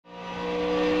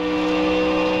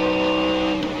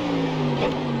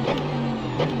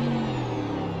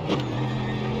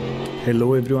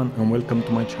Hello everyone and welcome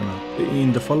to my channel.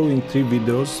 In the following 3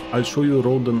 videos, I'll show you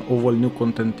road and oval new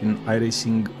content in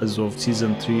iRacing as of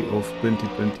Season 3 of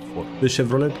 2024. The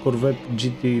Chevrolet Corvette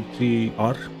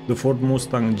GT3.R, the Ford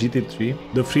Mustang GT3,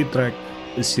 the free track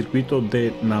Circuito de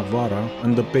Navarra,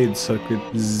 and the paid circuit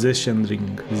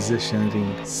Sachsenring,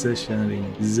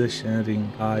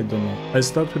 I don't know. I'll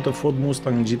start with the Ford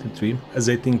Mustang GT3 as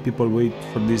I think people wait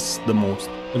for this the most,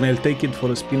 and I'll take it for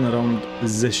a spin around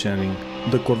Sachsenring.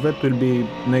 The Corvette will be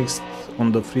next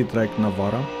on the free track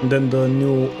Navarra, and then the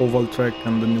new oval track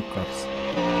and the new cars.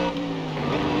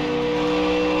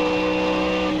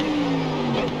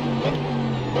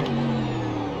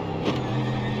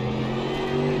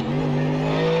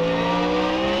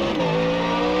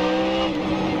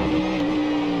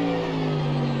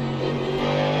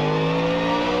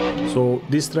 So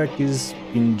this track is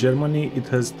in Germany, it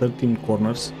has 13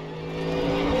 corners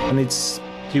and it's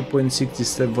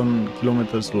 3.67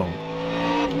 kilometers long.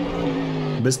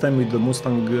 Best time with the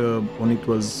Mustang on it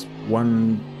was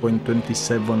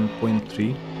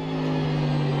 1.27.3,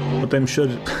 but I'm sure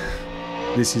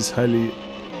this is highly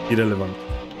irrelevant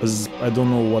as I don't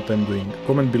know what I'm doing.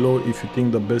 Comment below if you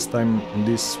think the best time on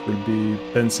this will be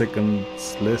 10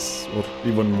 seconds less or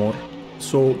even more.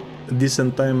 So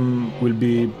decent time will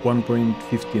be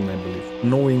 1.15, I believe.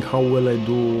 Knowing how well I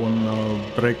do on a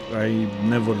track I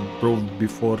never drove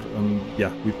before, and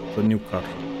yeah, with a new car.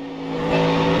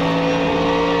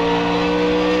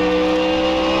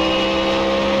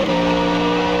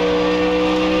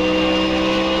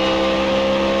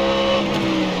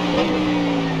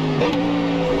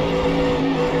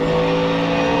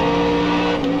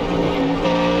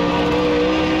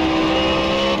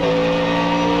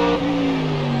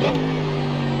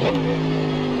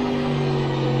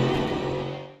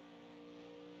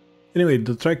 Anyway,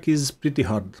 the track is pretty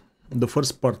hard, the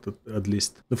first part at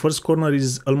least. The first corner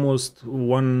is almost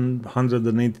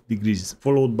 180 degrees,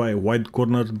 followed by a wide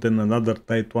corner, then another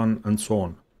tight one, and so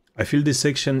on. I feel this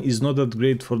section is not that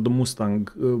great for the Mustang,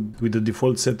 with the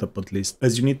default setup at least,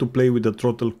 as you need to play with the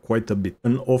throttle quite a bit,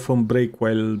 and often brake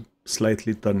while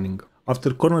slightly turning.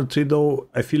 After corner 3 though,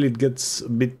 I feel it gets a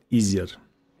bit easier,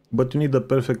 but you need the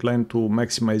perfect line to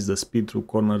maximize the speed through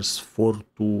corners 4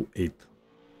 to 8.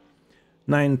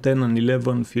 9, 10 and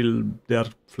 11 feel they are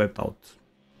flat out,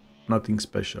 nothing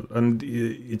special, and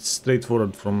it's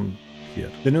straightforward from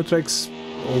here. The new tracks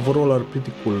overall are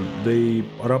pretty cool. They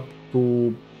are up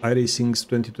to iRacing's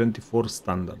 2024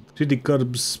 standard. 3D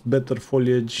curbs, better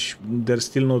foliage, they're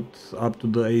still not up to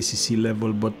the ACC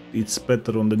level, but it's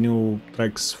better on the new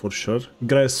tracks for sure.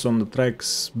 Grass on the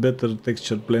tracks, better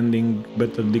texture blending,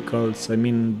 better decals. I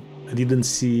mean, I didn't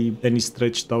see any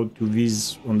stretched out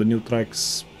UVs on the new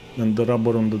tracks, and the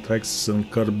rubber on the tracks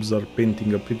and curbs are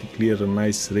painting a pretty clear and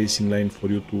nice racing line for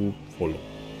you to follow.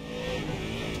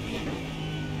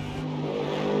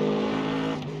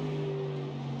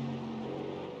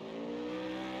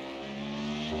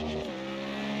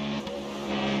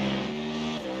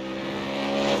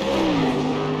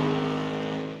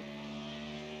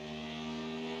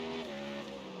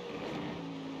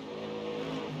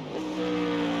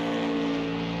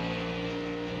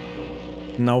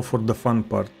 Now for the fun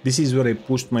part. This is where I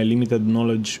pushed my limited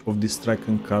knowledge of this track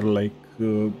and car, like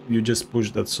you just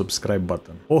push that subscribe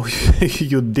button. Oh,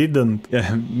 you didn't?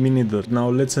 Yeah, me neither. Now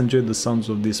let's enjoy the sounds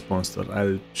of this monster.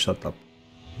 I'll shut up.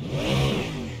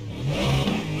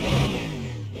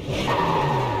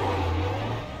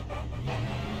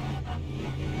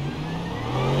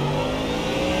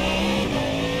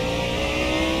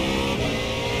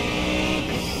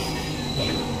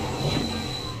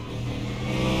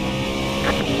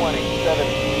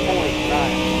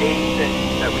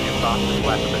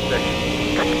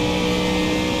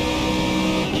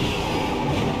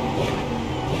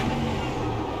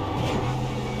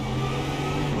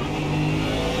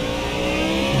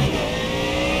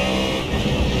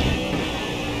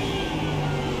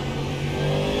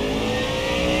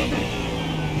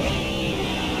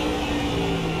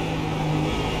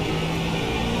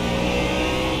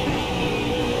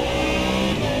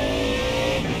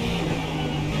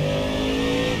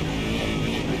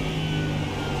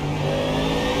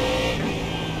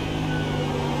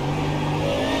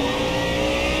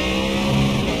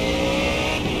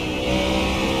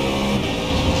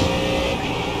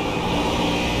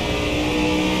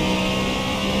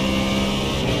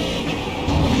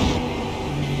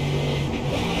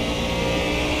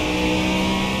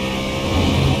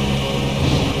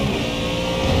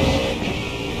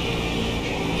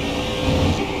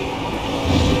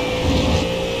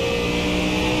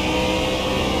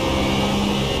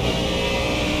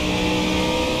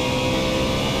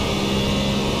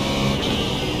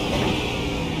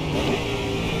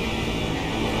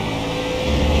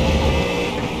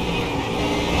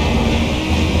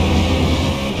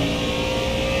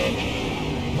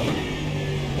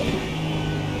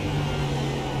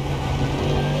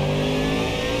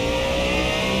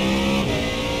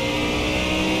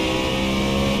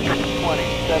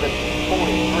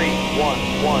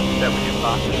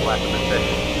 175 flat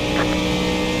position.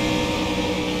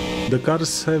 The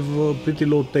cars have pretty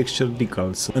low texture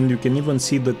decals, and you can even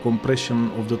see the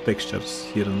compression of the textures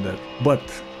here and there. But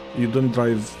you don't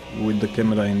drive with the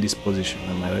camera in this position,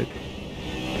 am I right?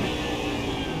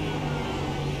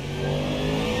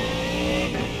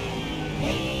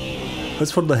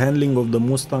 As for the handling of the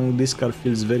Mustang, this car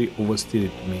feels very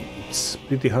oversteered to me. It's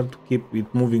pretty hard to keep it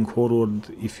moving forward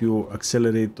if you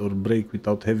accelerate or brake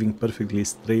without having perfectly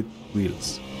straight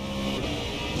wheels.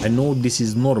 I know this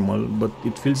is normal, but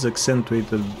it feels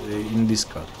accentuated in this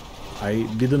car. I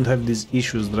didn't have these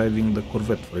issues driving the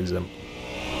Corvette, for example.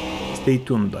 Stay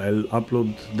tuned, I'll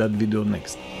upload that video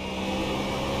next.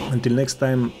 Until next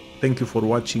time, thank you for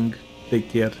watching, take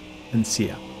care and see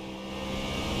ya.